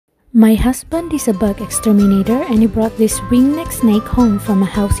My husband is a bug exterminator and he brought this ringneck snake home from a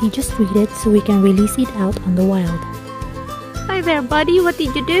house he just raided so we can release it out on the wild. Hi there, buddy. What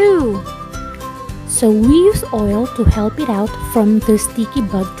did you do? So we use oil to help it out from the sticky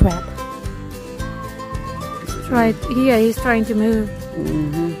bug trap. Right, yeah, he's trying to move.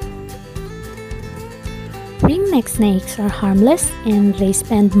 Ringneck snakes are harmless and they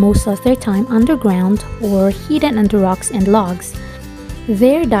spend most of their time underground or hidden under rocks and logs.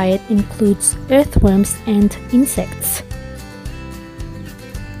 Their diet includes earthworms and insects.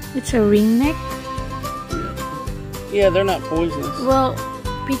 It's a ringneck? Yeah, they're not poisonous. Well,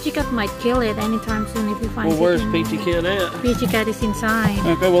 Peachy Cat might kill it anytime soon if he finds it. Well, where's Peachy Cat at? Peachy Cat is inside.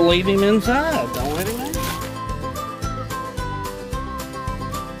 Okay, we'll leave him inside. Don't let him out.